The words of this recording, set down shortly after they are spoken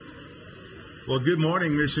Well, good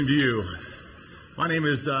morning, Mission View. My name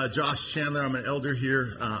is Josh Chandler. I'm an elder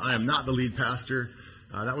here. I am not the lead pastor.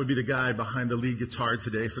 That would be the guy behind the lead guitar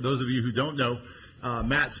today. For those of you who don't know,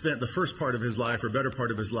 Matt spent the first part of his life, or better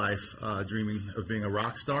part of his life, dreaming of being a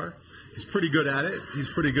rock star. He's pretty good at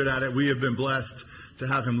it. We have been blessed to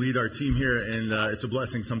have him lead our team here, and it's a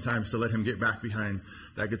blessing sometimes to let him get back behind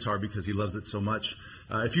that guitar because he loves it so much.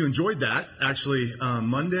 If you enjoyed that, actually,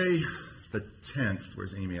 Monday the 10th,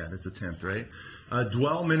 where's Amy at? It's the 10th, right?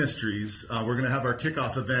 Dwell Ministries, we're going to have our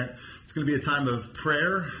kickoff event. It's going to be a time of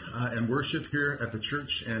prayer and worship here at the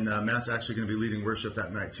church, and Matt's actually going to be leading worship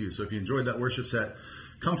that night too. So if you enjoyed that worship set,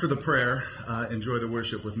 come for the prayer, enjoy the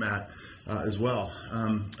worship with Matt as well.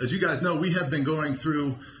 As you guys know, we have been going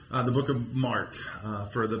through the book of Mark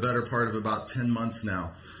for the better part of about 10 months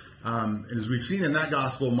now. And as we've seen in that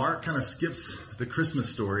gospel, Mark kind of skips the Christmas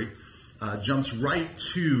story, jumps right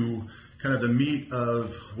to kind of the meat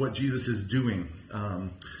of what Jesus is doing.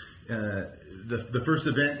 The first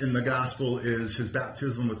event in the gospel is his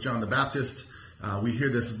baptism with John the Baptist. We hear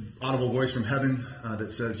this audible voice from heaven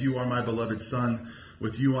that says, "You are my beloved Son.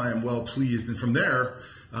 With you I am well pleased." And from there,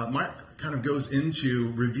 Mark kind of goes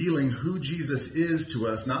into revealing who Jesus is to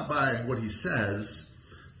us, not by what he says,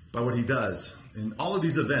 by what he does. In all of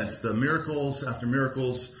these events, the miracles after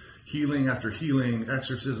miracles, healing after healing,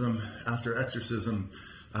 exorcism after exorcism,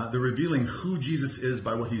 they're revealing who Jesus is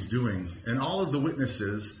by what he's doing. And all of the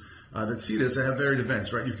witnesses that see this, they have varied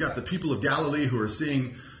events, right? You've got the people of Galilee who are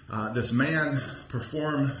seeing this man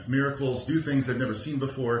perform miracles, do things they've never seen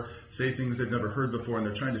before, say things they've never heard before, and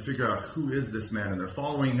they're trying to figure out who is this man. And they're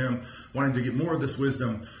following him, wanting to get more of this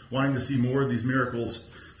wisdom, wanting to see more of these miracles.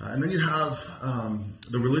 And then you have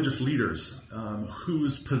the religious leaders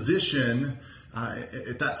whose position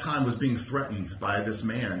at that time was being threatened by this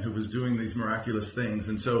man who was doing these miraculous things.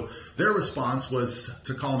 And so their response was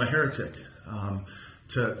to call him a heretic,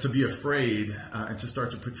 to be afraid and to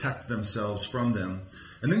start to protect themselves from them.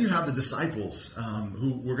 And then you have the disciples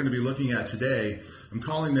who we're going to be looking at today. I'm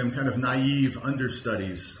calling them kind of naive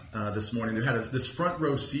understudies this morning. They had this front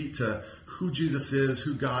row seat to who Jesus is,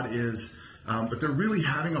 who God is, but they're really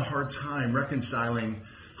having a hard time reconciling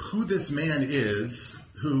who this man is,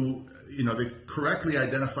 who they've correctly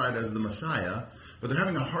identified as the Messiah, but they're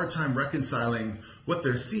having a hard time reconciling what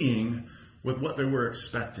they're seeing with what they were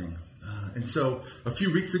expecting. And so a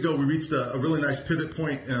few weeks ago, we reached a really nice pivot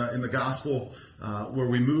point in the gospel where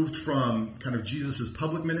we moved from kind of Jesus's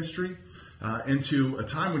public ministry into a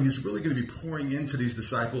time when he's really going to be pouring into these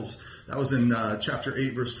disciples. That was in chapter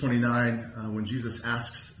 8, verse 29, when Jesus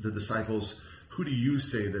asks the disciples, "Who do you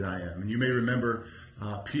say that I am?" And you may remember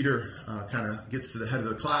Peter kind of gets to the head of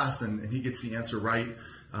the class, and he gets the answer right,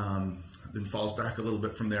 then falls back a little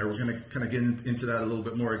bit from there. We're going to kind of get into that a little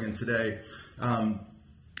bit more again today.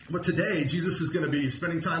 But today, Jesus is going to be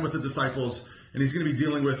spending time with the disciples, and he's going to be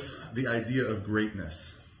dealing with the idea of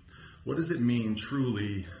greatness. What does it mean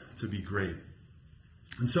truly to be great?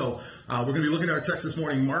 And so we're going to be looking at our text this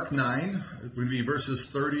morning, Mark 9. We're going to be verses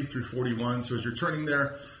 30 through 41. So as you're turning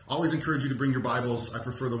there, I always encourage you to bring your Bibles. I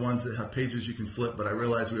prefer the ones that have pages you can flip, but I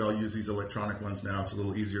realize we all use these electronic ones now. It's a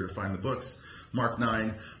little easier to find the books. Mark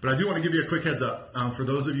 9. But I do want to give you a quick heads up for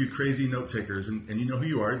those of you crazy note takers, and you know who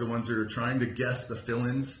you are, the ones that are trying to guess the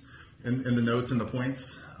fill-ins in the notes and the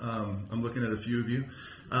points. I'm looking at a few of you.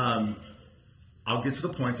 I'll get to the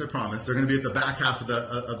points, I promise. They're going to be at the back half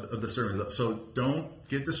of the sermon. So don't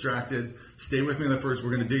get distracted. Stay with me in the first. We're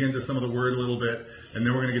going to dig into some of the word a little bit, and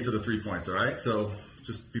then we're going to get to the 3 points, all right? So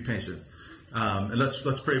just be patient. And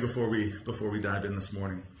let's pray before we dive in this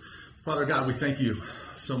morning. Father God, we thank you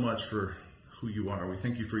so much for who you are. We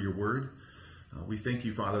thank you for your word. We thank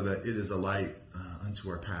you, Father, that it is a light unto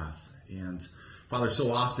our path. And Father,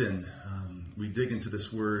 so often we dig into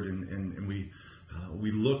this word and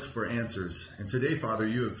we look for answers. And today, Father,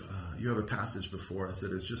 you have a passage before us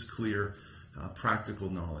that is just clear, practical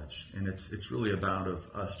knowledge. And it's really about of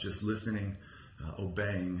us just listening,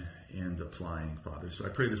 obeying, and applying, Father. So I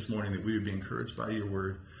pray this morning that we would be encouraged by your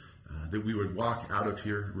word, that we would walk out of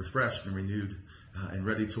here refreshed and renewed and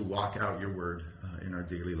ready to walk out your word in our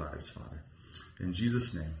daily lives, Father. In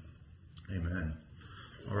Jesus' name, amen.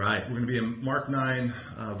 All right, we're going to be in Mark 9,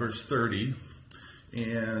 verse 30.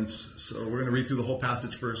 And so we're going to read through the whole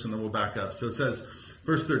passage first, and then we'll back up. So it says,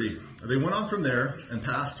 verse 30, "They went on from there and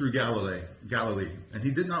passed through Galilee, and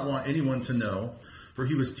he did not want anyone to know, for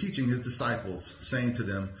he was teaching his disciples, saying to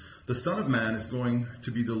them, 'The Son of Man is going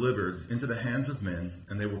to be delivered into the hands of men,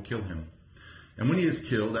 and they will kill him. And when he is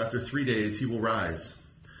killed, after 3 days he will rise.'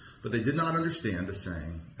 But they did not understand the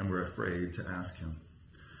saying, and were afraid to ask him.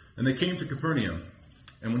 And they came to Capernaum.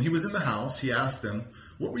 And when he was in the house, he asked them,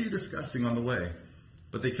 what were you discussing on the way?"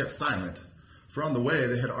 But they kept silent, for on the way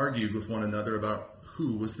they had argued with one another about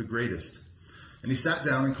who was the greatest. And he sat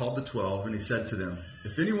down and called the 12, and he said to them,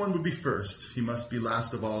 "If anyone would be first, he must be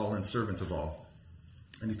last of all and servant of all."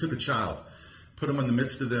 And he took a child, put him in the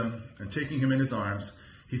midst of them, and taking him in his arms,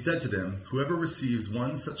 he said to them, "Whoever receives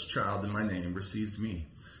one such child in my name receives me,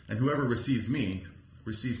 and whoever receives me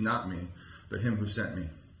receives not me, but him who sent me."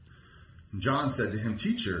 And John said to him,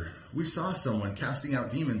 "Teacher, we saw someone casting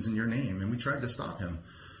out demons in your name, and we tried to stop him,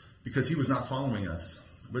 because he was not following us."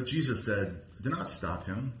 But Jesus said, "Do not stop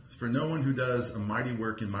him, for no one who does a mighty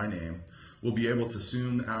work in my name will be able to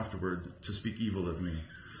soon afterward to speak evil of me.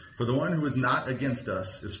 For the one who is not against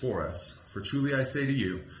us is for us. For truly I say to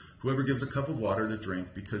you, whoever gives a cup of water to drink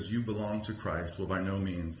because you belong to Christ will by no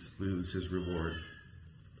means lose his reward."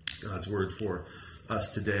 God's word for us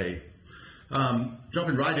today.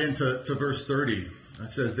 Jumping right into verse 30,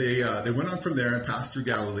 it says, they went on from there and passed through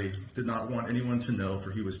Galilee, did not want anyone to know,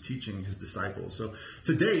 for he was teaching his disciples. So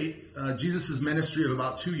to date, Jesus' ministry of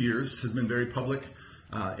about 2 years has been very public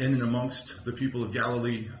in and amongst the people of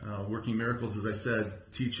Galilee, working miracles, as I said,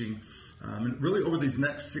 teaching. And really over these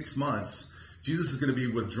next 6 months, Jesus is going to be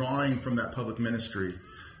withdrawing from that public ministry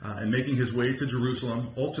and making his way to Jerusalem,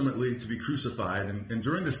 ultimately to be crucified. And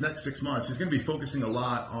during this next 6 months, he's going to be focusing a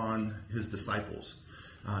lot on his disciples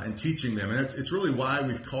and teaching them. And it's really why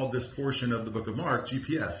we've called this portion of the book of Mark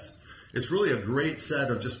GPS. It's really a great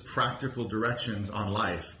set of just practical directions on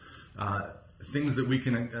life, things that we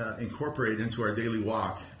can incorporate into our daily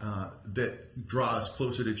walk that draw us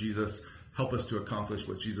closer to Jesus, help us to accomplish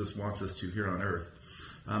what Jesus wants us to here on earth.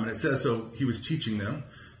 And it says, so he was teaching them.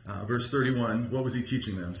 Verse 31, what was he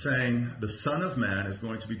teaching them? Saying, "The Son of Man is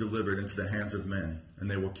going to be delivered into the hands of men, and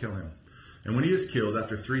they will kill him. And when he is killed,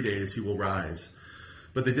 after 3 days, he will rise."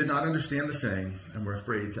 But they did not understand the saying, and were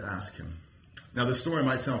afraid to ask him. Now, this story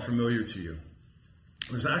might sound familiar to you.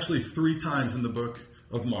 There's actually 3 times in the book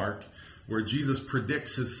of Mark where Jesus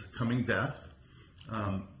predicts his coming death.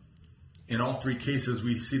 In all 3 cases,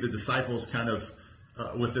 we see the disciples kind of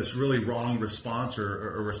with this really wrong response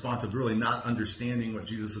or a response of really not understanding what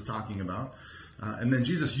Jesus is talking about. And then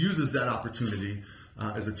Jesus uses that opportunity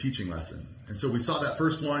as a teaching lesson. And so we saw that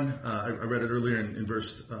first one. I read it earlier in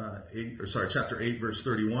chapter 8, verse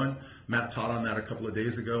 31. Matt taught on that a couple of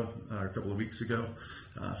days ago, a couple of weeks ago.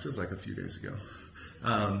 Feels like a few days ago.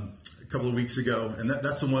 A couple of weeks ago. And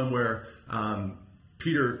that's the one where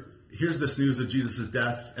Peter hears this news of Jesus'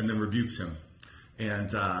 death and then rebukes him.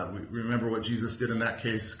 And we remember what Jesus did in that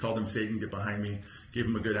case, called him Satan, get behind me, gave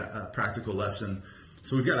him a good practical lesson.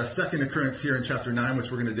 So we've got a second occurrence here in chapter 9, which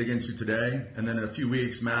we're going to dig into today. And then in a few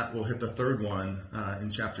weeks, Matt will hit the third one in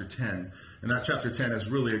chapter 10. And that chapter 10 is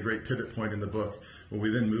really a great pivot point in the book, where we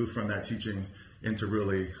then move from that teaching into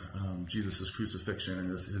really Jesus' crucifixion and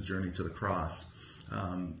his journey to the cross.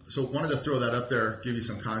 So wanted to throw that up there, give you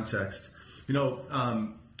some context. You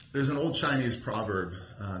know, there's an old Chinese proverb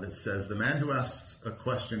that says, "The man who asks a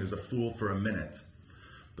question is a fool for a minute,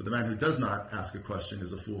 but the man who does not ask a question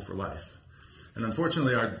is a fool for life." And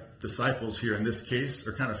unfortunately, our disciples here in this case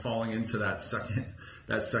are kind of falling into that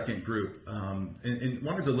second group. And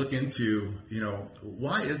wanted to look into, you know,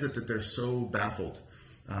 why is it that they're so baffled?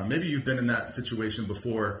 Maybe you've been in that situation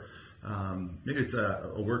before. Maybe it's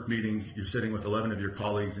a work meeting. You're sitting with 11 of your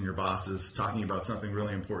colleagues and your bosses talking about something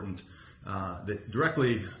really important that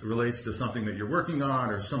directly relates to something that you're working on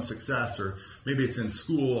or some success, or maybe it's in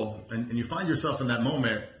school, and you find yourself in that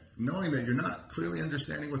moment knowing that you're not clearly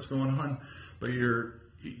understanding what's going on, but you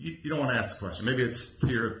don't want to ask a question. Maybe it's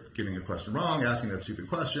fear of getting a question wrong, asking that stupid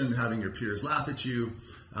question, having your peers laugh at you,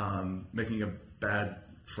 making a bad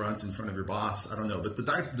front in front of your boss. I don't know, but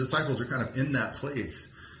the disciples are kind of in that place.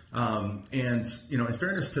 And, you know, in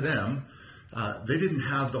fairness to them, they didn't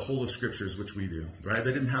have the whole of scriptures, which we do, right?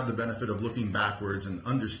 They didn't have the benefit of looking backwards and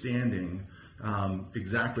understanding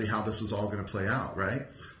exactly how this was all going to play out, right?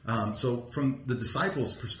 So from the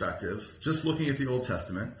disciples' perspective, just looking at the Old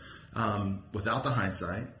Testament, without the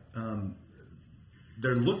hindsight,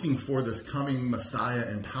 they're looking for this coming Messiah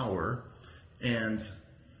in power, and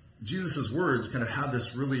Jesus' words kind of have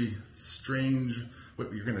this really strange,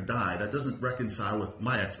 you're going to die. That doesn't reconcile with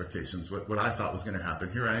my expectations, what I thought was going to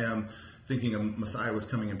happen. Here I am thinking a Messiah was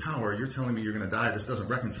coming in power. You're telling me you're going to die. This doesn't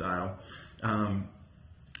reconcile. And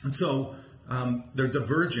so they're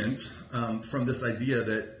divergent from this idea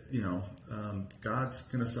that, you know, God's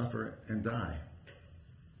going to suffer and die.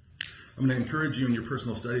 I'm going to encourage you in your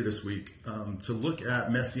personal study this week to look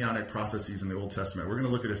at messianic prophecies in the Old Testament. We're going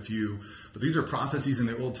to look at a few, but these are prophecies in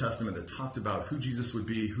the Old Testament that talked about who Jesus would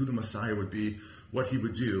be, who the Messiah would be, what he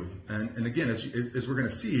would do. And again, as we're going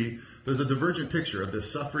to see, there's a divergent picture of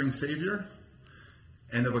this suffering Savior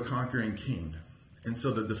and of a conquering king. And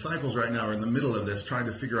so the disciples right now are in the middle of this, trying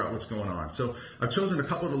to figure out what's going on. So I've chosen a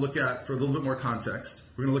couple to look at for a little bit more context.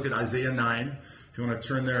 We're going to look at Isaiah 9. If you want to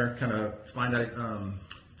turn there, kind of find out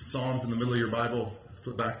Psalms in the middle of your Bible,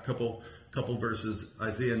 flip back a couple verses,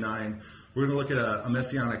 Isaiah 9. We're going to look at a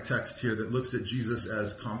messianic text here that looks at Jesus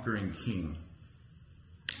as conquering king.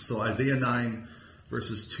 So Isaiah 9,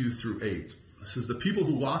 verses 2 through 8. It says, "The people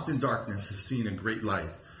who walked in darkness have seen a great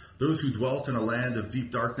light. Those who dwelt in a land of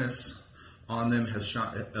deep darkness, on them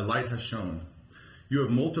a light has shone. You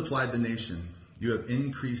have multiplied the nation. You have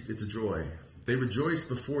increased its joy. They rejoice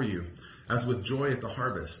before you, as with joy at the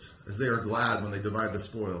harvest, as they are glad when they divide the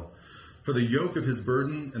spoil. For the yoke of his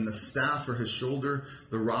burden and the staff for his shoulder,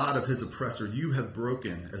 the rod of his oppressor, you have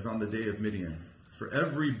broken, as on the day of Midian. For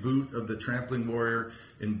every boot of the trampling warrior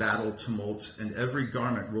in battle tumult, and every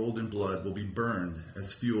garment rolled in blood will be burned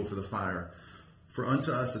as fuel for the fire. For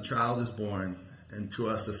unto us a child is born, and to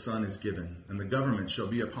us a son is given, and the government shall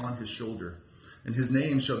be upon his shoulder. And his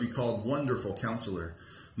name shall be called Wonderful Counselor,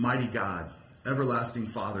 Mighty God, Everlasting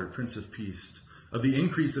Father, Prince of Peace. Of the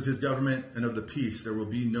increase of his government and of the peace there will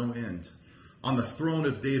be no end. On the throne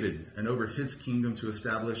of David and over his kingdom, to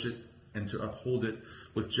establish it and to uphold it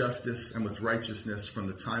with justice and with righteousness from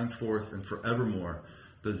the time forth and forevermore.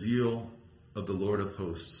 The zeal of the Lord of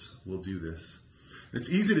hosts will do this." It's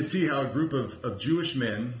easy to see how a group of Jewish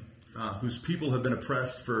men whose people have been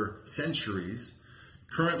oppressed for centuries,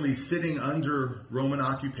 currently sitting under Roman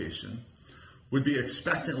occupation, would be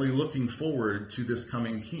expectantly looking forward to this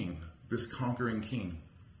coming king, this conquering king.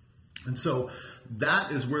 And so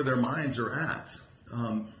that is where their minds are at.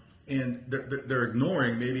 And they're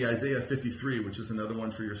ignoring maybe Isaiah 53, which is another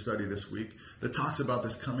one for your study this week, that talks about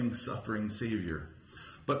this coming suffering Savior.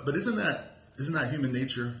 But isn't that human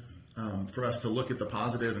nature? For us to look at the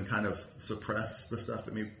positive and kind of suppress the stuff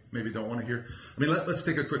that we maybe don't want to hear. I mean, let's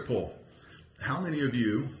take a quick poll. How many of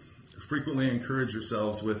you frequently encourage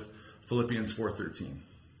yourselves with Philippians 4:13?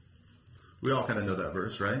 We all kind of know that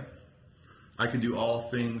verse, right? I can do all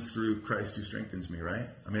things through Christ who strengthens me, right?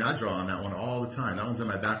 I mean, I draw on that one all the time. That one's in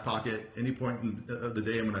my back pocket any point of the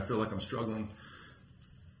day when I feel like I'm struggling.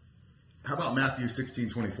 How about Matthew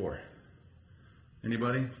 16:24?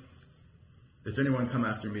 Anybody? "If anyone come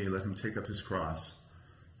after me, let him take up his cross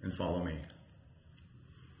and follow me."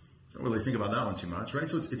 Don't really think about that one too much, right?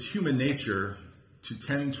 So it's human nature to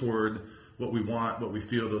tend toward what we want, what we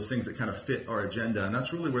feel, those things that kind of fit our agenda. And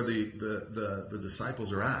that's really where the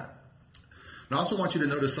disciples are at. And I also want you to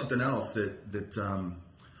notice something else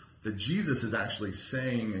that Jesus is actually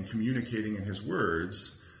saying and communicating in his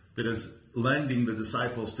words that is lending the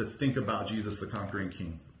disciples to think about Jesus, the conquering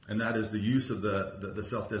king. And that is the use of the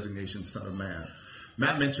self-designation Son of Man.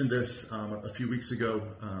 Matt mentioned this a few weeks ago.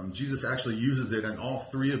 Jesus actually uses it in all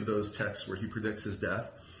three of those texts where he predicts his death.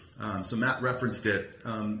 So Matt referenced it.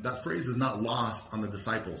 That phrase is not lost on the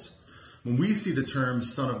disciples. When we see the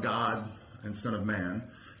terms Son of God and Son of Man,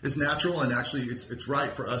 it's natural and actually it's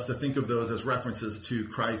right for us to think of those as references to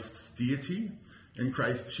Christ's deity and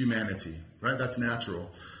Christ's humanity, right? That's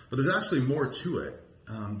natural. But there's actually more to it.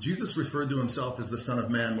 Jesus referred to himself as the Son of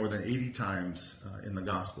Man more than 80 times in the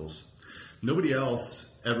Gospels. Nobody else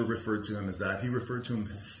ever referred to him as that. He referred to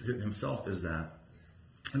himself as that.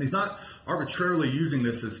 And he's not arbitrarily using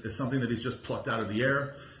this as something that he's just plucked out of the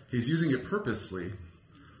air. He's using it purposely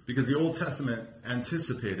because the Old Testament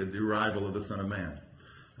anticipated the arrival of the Son of Man.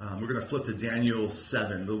 We're going to flip to Daniel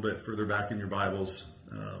 7, a little bit further back in your Bibles.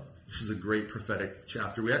 This is a great prophetic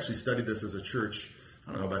chapter. We actually studied this as a church,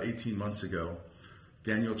 I don't know, about 18 months ago.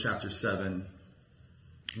 Daniel chapter 7,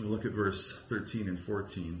 we'll look at verse 13 and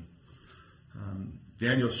 14.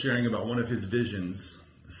 Daniel, sharing about one of his visions,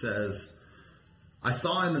 says, "I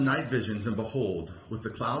saw in the night visions, and behold, with the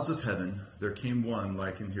clouds of heaven, there came one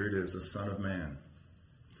like," and here it is, "the Son of Man.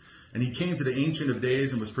 And he came to the Ancient of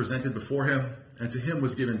Days and was presented before him, and to him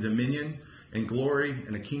was given dominion and glory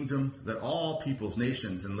and a kingdom that all peoples,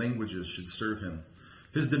 nations, and languages should serve him.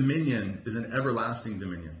 His dominion is an everlasting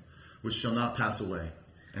dominion, which shall not pass away,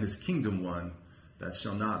 and his kingdom one that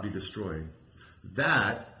shall not be destroyed."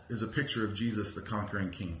 That is a picture of Jesus, the conquering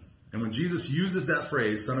king. And when Jesus uses that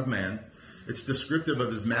phrase, Son of Man, it's descriptive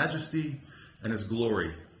of his majesty and his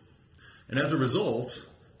glory. And as a result,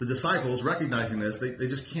 the disciples, recognizing this, they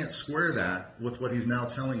just can't square that with what he's now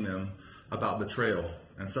telling them about betrayal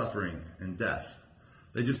and suffering and death.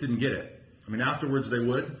 They just didn't get it. I mean, afterwards they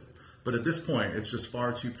would, but at this point, it's just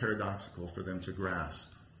far too paradoxical for them to grasp.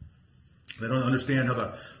 They don't understand how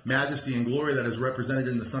the majesty and glory that is represented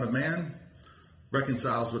in the Son of Man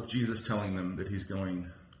reconciles with Jesus telling them that he's going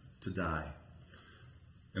to die.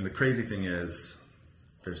 And the crazy thing is,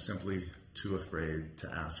 they're simply too afraid to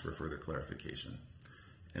ask for further clarification.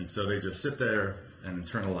 And so they just sit there and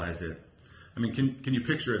internalize it. I mean, can you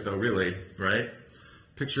picture it though, really, right?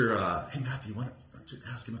 Picture, hey, Matthew, you want to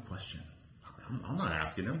ask him a question? I'm not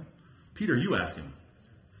asking him. Peter, you ask him.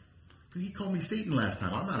 He called me Satan last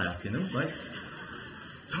time. I'm not asking him. Like,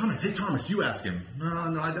 Thomas, you ask him.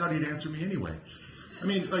 No, I doubt he'd answer me anyway. I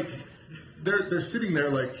mean, like, they're sitting there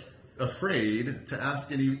like afraid to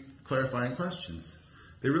ask any clarifying questions.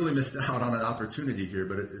 They really missed out on an opportunity here,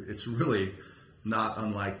 but it's really not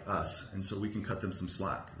unlike us. And so we can cut them some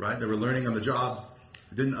slack, right? They were learning on the job.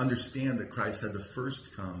 They didn't understand that Christ had to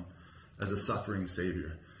first come as a suffering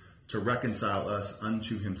Savior to reconcile us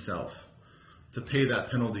unto himself, to pay that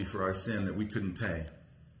penalty for our sin that we couldn't pay.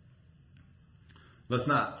 Let's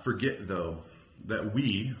not forget, though, that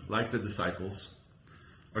we, like the disciples,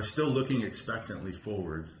 are still looking expectantly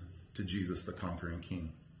forward to Jesus, the conquering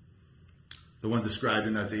King. The one described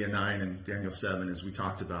in Isaiah 9 and Daniel 7, as we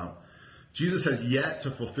talked about. Jesus has yet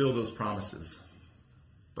to fulfill those promises,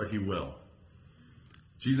 but he will.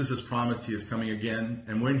 Jesus has promised he is coming again,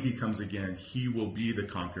 and when he comes again, he will be the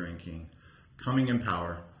conquering King, coming in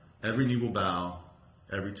power. Every knee will bow,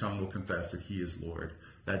 every tongue will confess that he is Lord.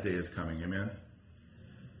 That day is coming, amen?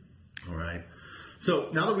 All right.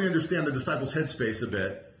 So now that we understand the disciples' headspace a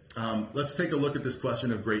bit, let's take a look at this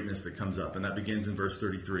question of greatness that comes up, and that begins in verse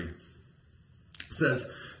 33. It says,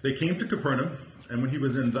 they came to Capernaum, and when he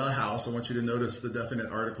was in the house, I want you to notice the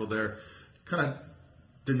definite article there, kind of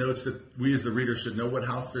denotes that we as the reader should know what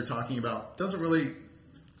house they're talking about. Doesn't really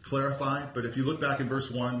clarify, but if you look back in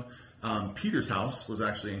verse 1, Peter's house was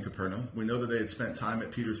actually in Capernaum. We know that they had spent time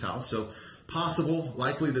at Peter's house, so possible,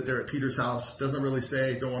 likely that they're at Peter's house. Doesn't really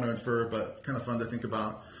say, don't want to infer, but kind of fun to think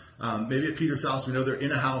about. Maybe at Peter's house, we know they're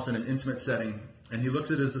in a house in an intimate setting, and he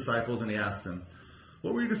looks at his disciples and he asks them,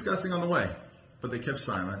 what were you discussing on the way? But they kept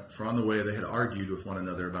silent, for on the way they had argued with one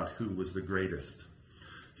another about who was the greatest.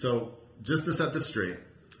 So just to set this straight,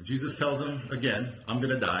 Jesus tells them, again, I'm going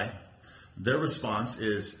to die. Their response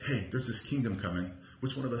is, hey, there's this kingdom coming.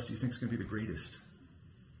 Which one of us do you think is going to be the greatest?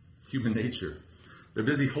 Human nature. They're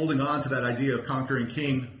busy holding on to that idea of conquering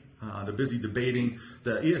king. They're busy debating.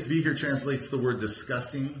 The ESV here translates the word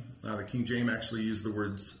discussing. The King James actually used the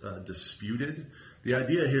words disputed. The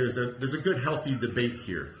idea here is that there's a good, healthy debate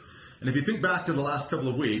here. And if you think back to the last couple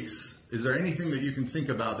of weeks, is there anything that you can think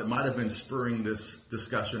about that might have been spurring this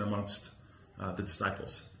discussion amongst the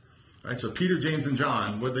disciples? Right, so Peter, James, and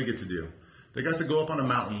John, what did they get to do? They got to go up on a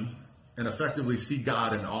mountain and effectively see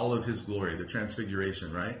God in all of his glory, the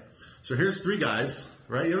transfiguration, right? So here's three guys,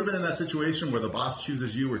 right? You ever been in that situation where the boss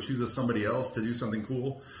chooses you or chooses somebody else to do something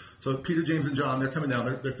cool? So Peter, James, and John, they're coming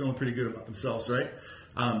down. They're feeling pretty good about themselves, right?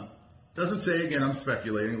 Doesn't say, again, I'm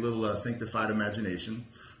speculating, a little sanctified imagination.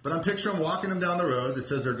 But I'm picturing walking them down the road. It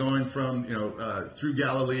says they're going from, through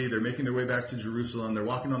Galilee. They're making their way back to Jerusalem. They're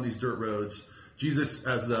walking on these dirt roads. Jesus,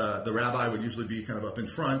 as the rabbi, would usually be kind of up in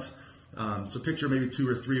front. So picture maybe 2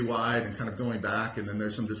 or 3 wide and kind of going back. And then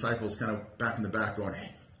there's some disciples kind of back in the back going,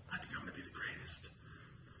 hey, I think I'm going to be the greatest.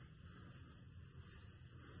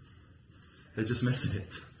 They're just missing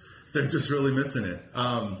it. They're just really missing it.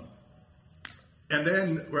 And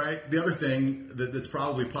then, right, the other thing that's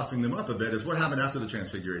probably puffing them up a bit is what happened after the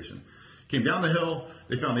transfiguration. Came down the hill.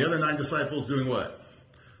 They found the other 9 disciples doing what?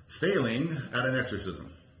 Failing at an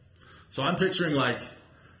exorcism. So I'm picturing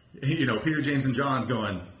Peter, James, and John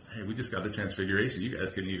going, hey, we just got the transfiguration. You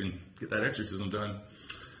guys couldn't even get that exorcism done.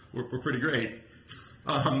 We're pretty great.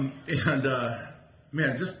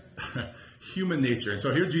 Just human nature. And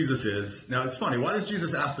so here Jesus is. Now, it's funny. Why does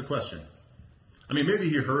Jesus ask the question? I mean, maybe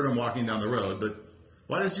he heard him walking down the road, but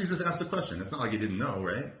why does Jesus ask the question? It's not like he didn't know,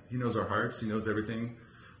 right? He knows our hearts. He knows everything.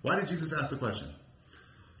 Why did Jesus ask the question?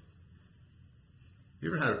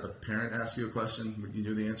 You ever had a parent ask you a question you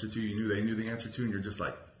knew the answer to, you knew they knew the answer to, and you're just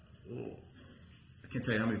like, oh. I can't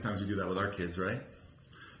tell you how many times we do that with our kids, right?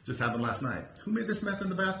 Just happened last night. Who made this meth in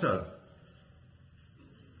the bathtub?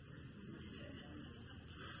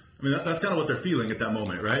 I mean, that's kind of what they're feeling at that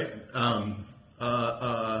moment, right?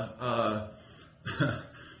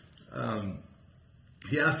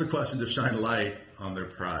 He asked the question to shine light on their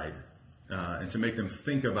pride and to make them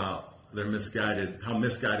think about how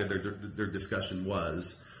misguided their discussion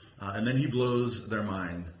was. And then he blows their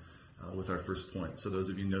mind with our first point. So those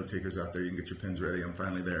of you note takers out there, you can get your pens ready. I'm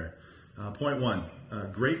finally there. Point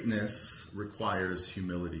 1, greatness requires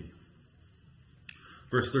humility.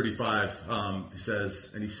 Verse 35, he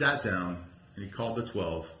says, and he sat down and he called the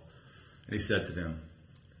 12 and he said to them,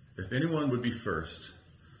 if anyone would be first,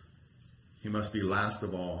 he must be last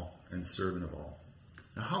of all and servant of all.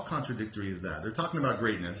 Now, how contradictory is that? They're talking about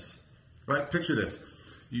greatness, right? Picture this.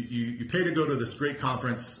 You pay to go to this great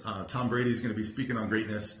conference. Tom Brady is going to be speaking on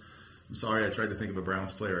greatness. I'm sorry, I tried to think of a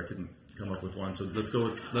Browns player. I couldn't come up with one. So let's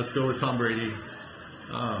go with Tom Brady.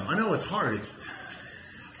 I know it's hard.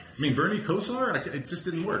 Bernie Kosar, it just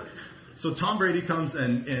didn't work. So Tom Brady comes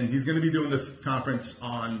and he's going to be doing this conference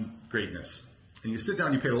on greatness. And you sit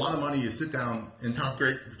down, you paid a lot of money, you sit down, and Tom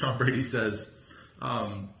Brady says,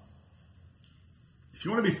 if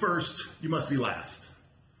you want to be first, you must be last.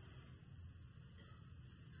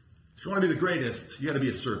 If you want to be the greatest, you got to be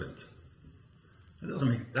a servant.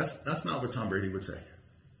 That's not what Tom Brady would say.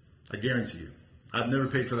 I guarantee you. I've never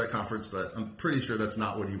paid for that conference, but I'm pretty sure that's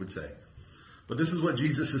not what he would say. But this is what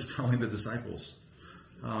Jesus is telling the disciples.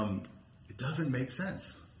 It doesn't make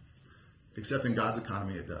sense. Except in God's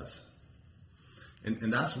economy, it does.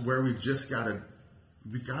 And that's where we've got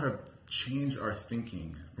to change our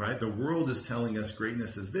thinking, right? The world is telling us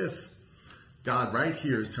greatness is this. God right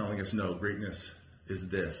here is telling us, no, greatness is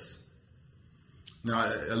this. Now,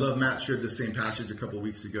 I love Matt shared this same passage a couple of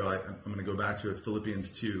weeks ago. I'm going to go back to it. It's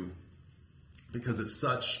Philippians 2, because it's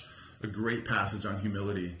such a great passage on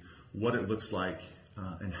humility, what it looks like,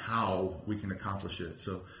 and how we can accomplish it.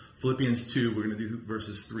 So Philippians 2, we're going to do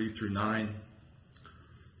verses 3 through 9.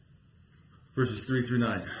 Verses 3 through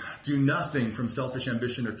 9. Do nothing from selfish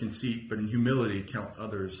ambition or conceit, but in humility count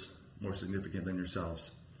others more significant than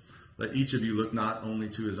yourselves. Let each of you look not only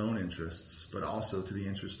to his own interests, but also to the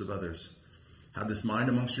interests of others. Have this mind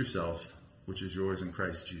amongst yourselves, which is yours in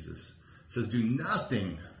Christ Jesus. It says, do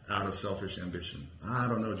nothing out of selfish ambition. I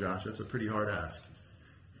don't know, Josh. That's a pretty hard ask.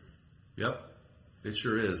 Yep, it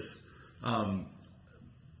sure is.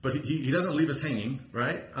 But he doesn't leave us hanging,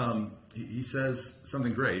 right? He says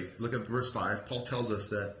something great. Look at verse 5. Paul tells us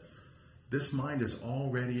that this mind is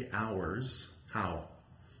already ours. How?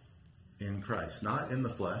 In Christ. Not in the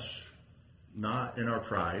flesh, not in our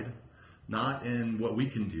pride, not in what we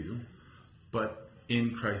can do, but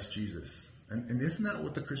in Christ Jesus. And isn't that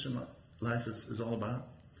what the Christian life is all about?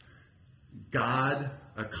 God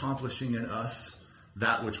accomplishing in us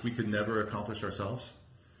that which we could never accomplish ourselves.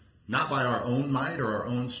 Not by our own might or our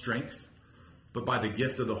own strength, but by the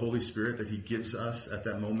gift of the Holy Spirit that he gives us at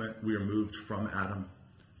that moment we are moved from Adam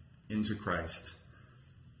into Christ.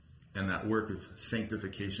 And that work of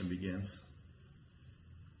sanctification begins.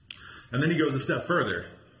 And then he goes a step further.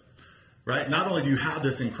 Right? Not only do you have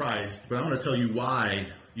this in Christ, but I'm going to tell you why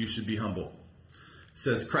you should be humble. It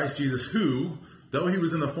says, Christ Jesus, who, though he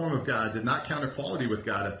was in the form of God, did not count equality with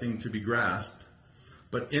God a thing to be grasped,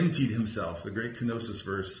 but emptied himself, the great kenosis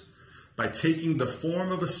verse, by taking the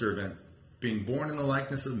form of a servant, being born in the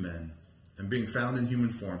likeness of men, and being found in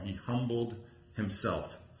human form, he humbled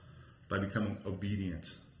himself by becoming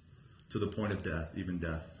obedient to the point of death, even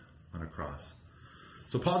death on a cross.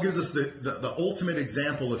 So Paul gives us the ultimate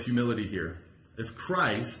example of humility here. If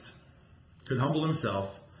Christ could humble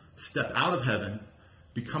himself, step out of heaven,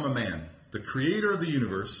 become a man, the creator of the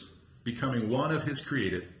universe, becoming one of his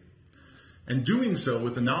created, and doing so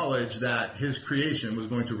with the knowledge that his creation was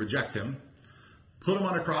going to reject him, put him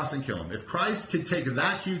on a cross and kill him. If Christ could take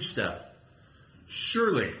that huge step,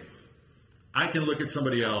 surely I can look at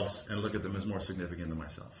somebody else and look at them as more significant than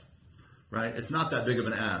myself. Right? It's not that big of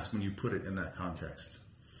an ask when you put it in that context.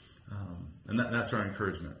 And that's our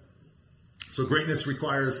encouragement. So greatness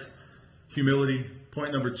requires humility.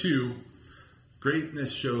 Point number 2,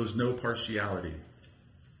 greatness shows no partiality.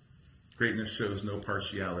 Greatness shows no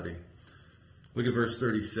partiality. Look at verse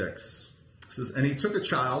 36. It says, and he took a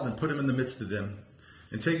child and put him in the midst of them.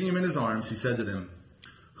 And taking him in his arms, he said to them,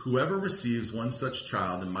 whoever receives one such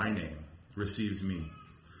child in my name receives me.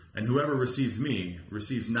 And whoever receives me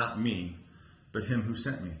receives not me, but him who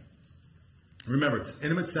sent me. Remember, it's an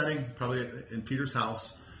intimate setting, probably in Peter's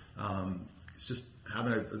house. He's just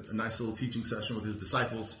having a nice little teaching session with his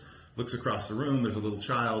disciples. Looks across the room. There's a little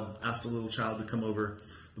child. Asks the little child to come over.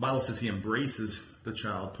 The Bible says he embraces the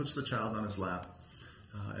child, puts the child on his lap,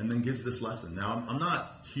 and then gives this lesson. Now, I'm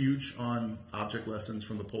not huge on object lessons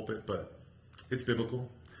from the pulpit, but it's biblical.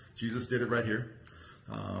 Jesus did it right here.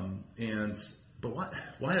 But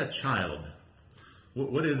why a child?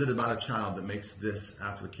 What is it about a child that makes this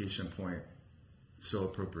application point so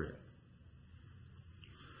appropriate?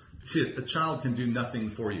 See, a child can do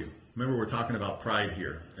nothing for you. Remember, we're talking about pride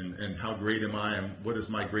here and how great am I and what does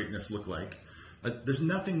my greatness look like? There's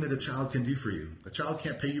nothing that a child can do for you. A child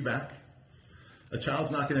can't pay you back. A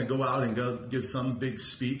child's not going to go out and go give some big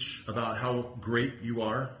speech about how great you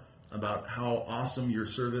are, about how awesome your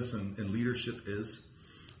service and leadership is.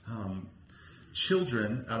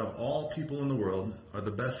 Children, out of all people in the world, are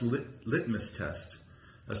the best litmus test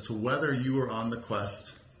as to whether you are on the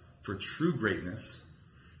quest for true greatness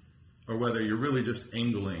or whether you're really just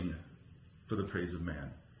angling for the praise of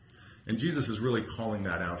man. And Jesus is really calling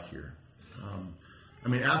that out here.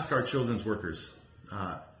 Ask our children's workers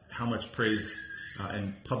how much praise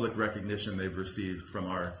and public recognition they've received from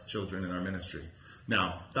our children in our ministry.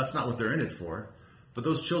 Now, that's not what they're in it for, but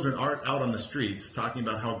those children aren't out on the streets talking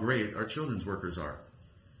about how great our children's workers are.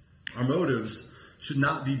 Our motives should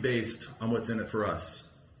not be based on what's in it for us.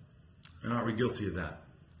 And aren't we guilty of that?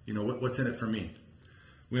 What's in it for me?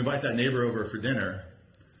 We invite that neighbor over for dinner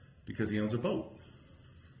because he owns a boat.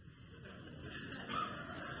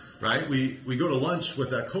 Right? We go to lunch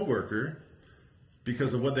with that coworker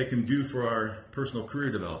because of what they can do for our personal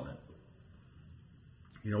career development.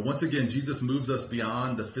 Once again, Jesus moves us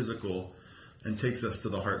beyond the physical and takes us to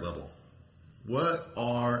the heart level. What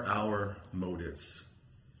are our motives?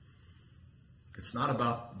 It's not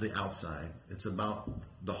about the outside. It's about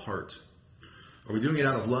the heart. Are we doing it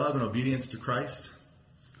out of love and obedience to Christ?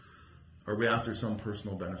 Or are we after some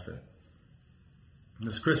personal benefit? And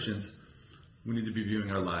as Christians, we need to be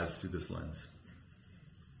viewing our lives through this lens.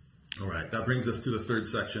 All right, that brings us to the third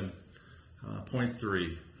section. Point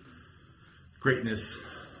 3. Greatness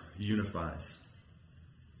unifies.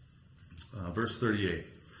 Verse 38.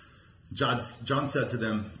 John said to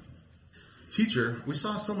them, "Teacher, we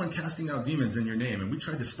saw someone casting out demons in your name, and we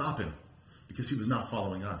tried to stop him because he was not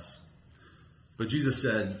following us." But Jesus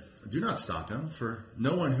said, "Do not stop him, for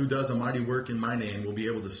no one who does a mighty work in my name will be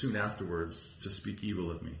able to soon afterwards to speak evil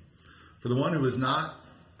of me. For the one who is not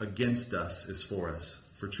against us is for us.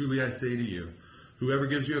 For truly I say to you, whoever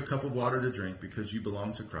gives you a cup of water to drink because you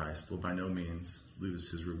belong to Christ will by no means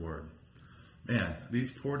lose his reward." Man,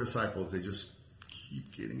 these poor disciples, they just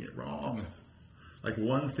keep getting it wrong. Like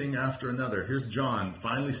one thing after another. Here's John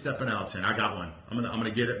finally stepping out saying, "I got one. I'm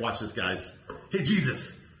gonna get it. Watch this, guys. Hey,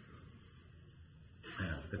 Jesus."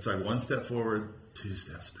 Man, it's like one step forward, 2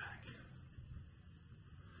 steps back.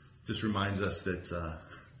 Just reminds us that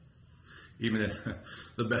even if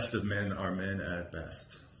the best of men are men at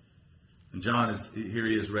best. And John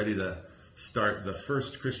he is ready to start the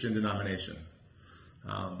first Christian denomination.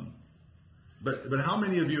 But how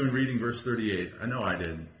many of you in reading verse 38, I know I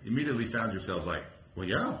did, immediately found yourselves like, well,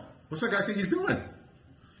 yeah, what's that guy think he's doing?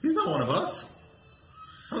 He's not one of us.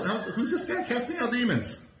 Who's this guy casting out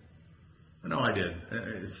demons? I know I did.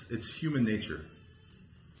 It's human nature.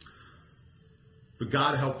 But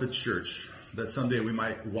God help the church that someday we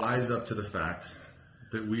might wise up to the fact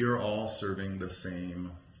that we are all serving the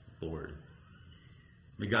same Lord.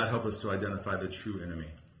 May God help us to identify the true enemy.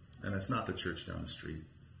 And it's not the church down the street.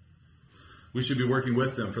 We should be working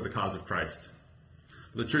with them for the cause of Christ.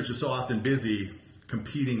 The church is so often busy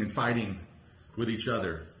competing and fighting with each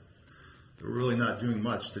other that we're really not doing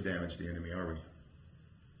much to damage the enemy, are we?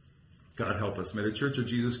 God help us. May the Church of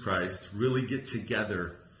Jesus Christ really get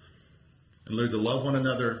together and learn to love one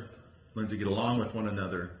another, learn to get along with one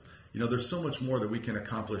another. There's so much more that we can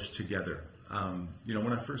accomplish together.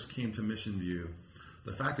 When I first came to Mission View,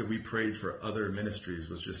 the fact that we prayed for other ministries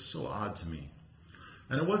was just so odd to me.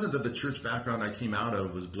 And it wasn't that the church background I came out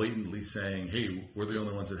of was blatantly saying, hey, we're the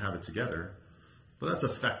only ones that have it together. But that's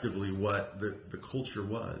effectively what the culture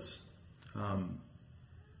was. Let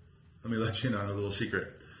me let you in on a little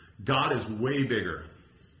secret. God is way bigger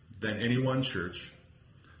than any one church,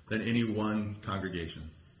 than any one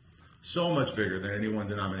congregation. So much bigger than any one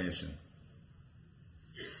denomination.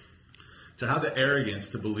 To have the arrogance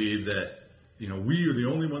to believe that, we are the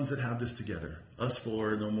only ones that have this together. Us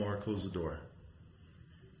four, no more, close the door.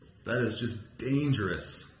 That is just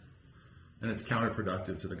dangerous. And it's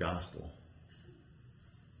counterproductive to the gospel.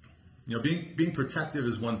 Being protective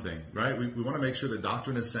is one thing, right? We want to make sure that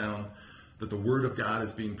doctrine is sound, that the word of God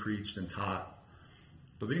is being preached and taught.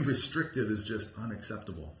 But being restrictive is just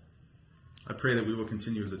unacceptable. I pray that we will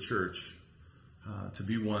continue as a church to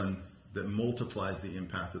be one that multiplies the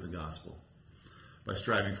impact of the gospel by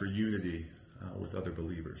striving for unity with other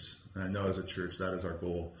believers. And I know as a church that is our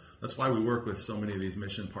goal. That's why we work with so many of these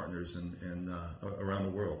mission partners and around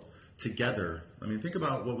the world. Together, think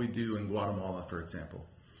about what we do in Guatemala, for example.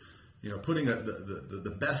 Putting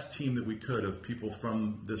the best team that we could of people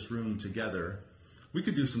from this room together, we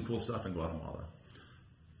could do some cool stuff in Guatemala.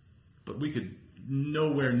 But we could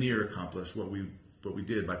nowhere near accomplish what we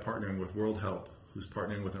did by partnering with World Help, who's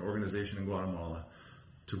partnering with an organization in Guatemala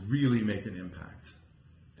to really make an impact.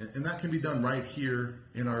 And that can be done right here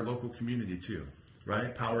in our local community too,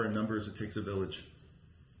 right? Power in numbers, it takes a village.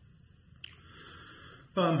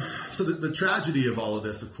 So the tragedy of all of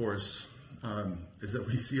this, of course, is that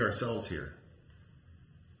we see ourselves here.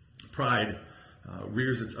 Pride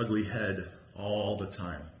rears its ugly head all the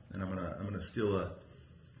time. And I'm gonna steal a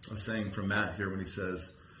saying from Matt here when he says,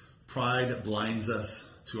 pride blinds us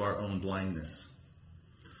to our own blindness.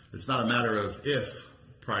 It's not a matter of if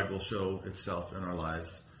pride will show itself in our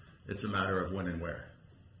lives. It's a matter of when and where.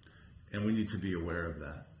 And we need to be aware of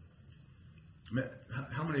that.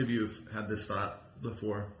 How many of you have had this thought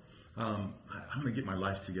before? I'm going to get my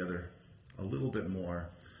life together a little bit more,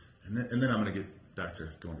 and then I'm going to get back to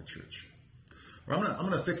going to church. Or I'm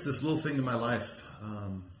going to fix this little thing in my life.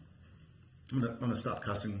 I'm going to stop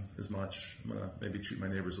cussing as much. I'm going to maybe treat my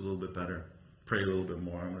neighbors a little bit better, pray a little bit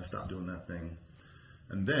more. I'm going to stop doing that thing,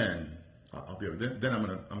 and then I'll be over. Then I'm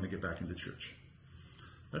going to get back into church.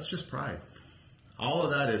 That's just pride. All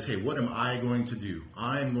of that is, hey, what am I going to do?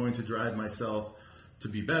 I'm going to drive myself to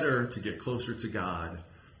be better, to get closer to God.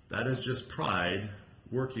 That is just pride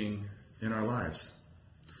working in our lives.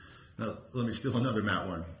 Now, let me steal another Matt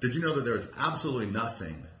one. Did you know that there is absolutely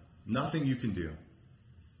nothing you can do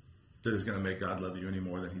that is going to make God love you any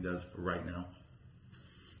more than he does right now?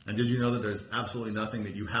 And did you know that there's absolutely nothing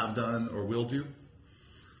that you have done or will do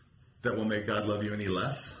that will make God love you any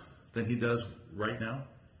less than he does right now?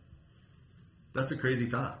 That's a crazy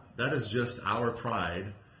thought. That is just our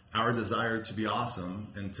pride, our desire to be awesome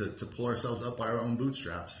and to pull ourselves up by our own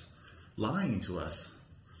bootstraps, lying to us.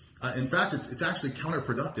 In fact, it's actually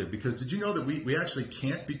counterproductive, because did you know that we actually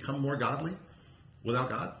can't become more godly without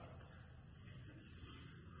God?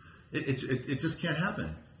 It just can't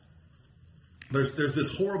happen. There's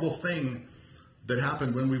this horrible thing that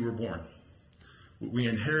happened when we were born. We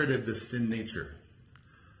inherited this sin nature.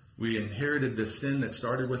 We inherited this sin that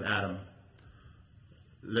started with Adam,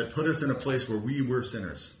 that put us in a place where we were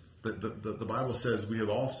sinners. The Bible says we have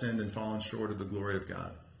all sinned and fallen short of the glory of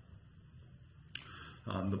God.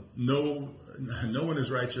 No one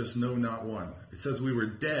is righteous, no, not one. It says we were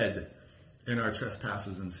dead in our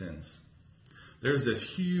trespasses and sins. There's this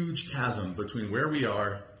huge chasm between where we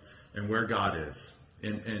are and where God is.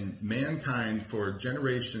 And mankind for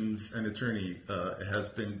generations and eternity has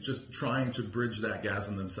been just trying to bridge that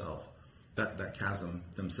chasm themselves. That chasm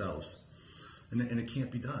themselves. And it can't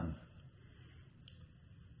be done.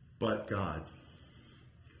 But God,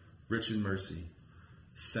 rich in mercy,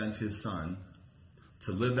 sent his son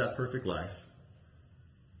to live that perfect life,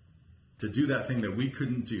 to do that thing that we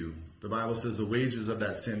couldn't do. The Bible says the wages of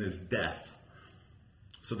that sin is death.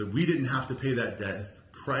 So that we didn't have to pay that death.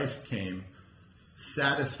 Christ came,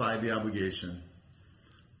 satisfied the obligation,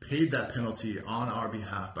 paid that penalty on our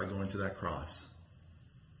behalf by going to that cross.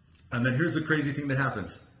 And then here's the crazy thing that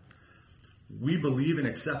happens. We believe and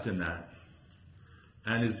accept in that.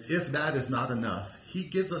 And as if that is not enough, he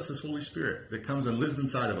gives us his Holy Spirit that comes and lives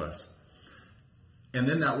inside of us. And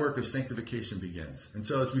then that work of sanctification begins. And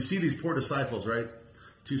so as we see these poor disciples, right?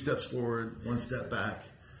 2 steps forward, 1 step back.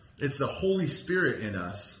 It's the Holy Spirit in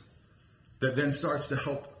us that then starts to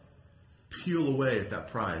help peel away at that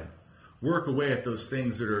pride. Work away at those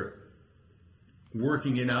things that are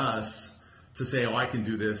working in us to say, oh, I can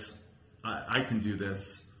do this. I can do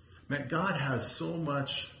this. Man, God has so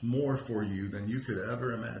much more for you than you could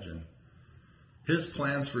ever imagine. His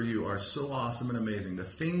plans for you are so awesome and amazing. The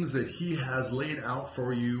things that he has laid out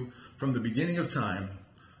for you from the beginning of time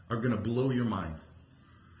are going to blow your mind.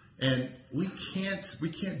 And we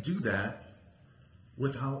can't do that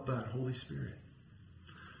without that Holy Spirit.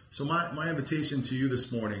 So my invitation to you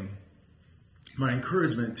this morning, my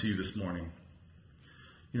encouragement to you this morning,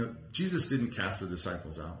 Jesus didn't cast the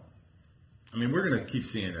disciples out. I mean, we're going to keep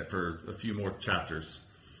seeing it for a few more chapters.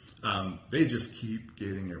 They just keep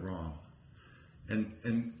getting it wrong.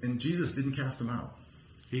 And Jesus didn't cast them out.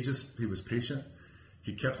 He was patient.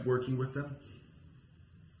 He kept working with them.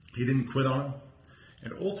 He didn't quit on them.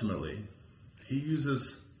 And ultimately, he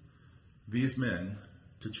uses these men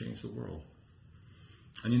to change the world.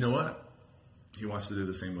 And you know what? He wants to do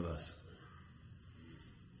the same with us.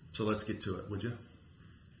 So let's get to it, would you?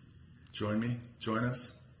 Join me? Join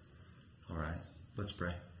us? All right, let's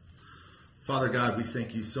pray. Father God, we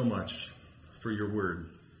thank you so much for your word.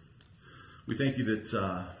 We thank you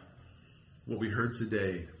that what we heard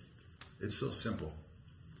today, it's so simple.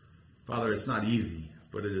 Father, it's not easy,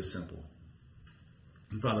 but it is simple.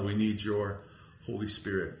 And Father, we need your Holy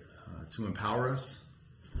Spirit to empower us,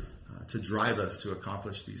 to drive us to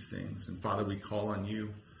accomplish these things. And Father, we call on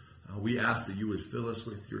you. We ask that you would fill us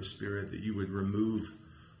with your Spirit, that you would remove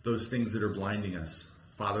those things that are blinding us.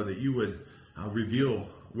 Father, that you would reveal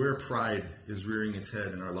where pride is rearing its head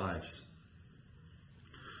in our lives.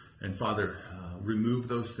 And Father, remove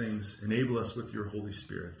those things. Enable us with your Holy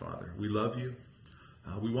Spirit, Father. We love you.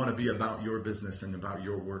 We want to be about your business and about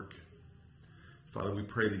your work. Father, we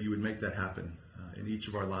pray that you would make that happen in each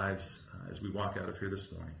of our lives as we walk out of here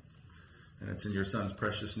this morning. And it's in your Son's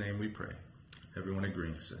precious name we pray. Everyone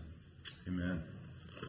agreeing said, amen.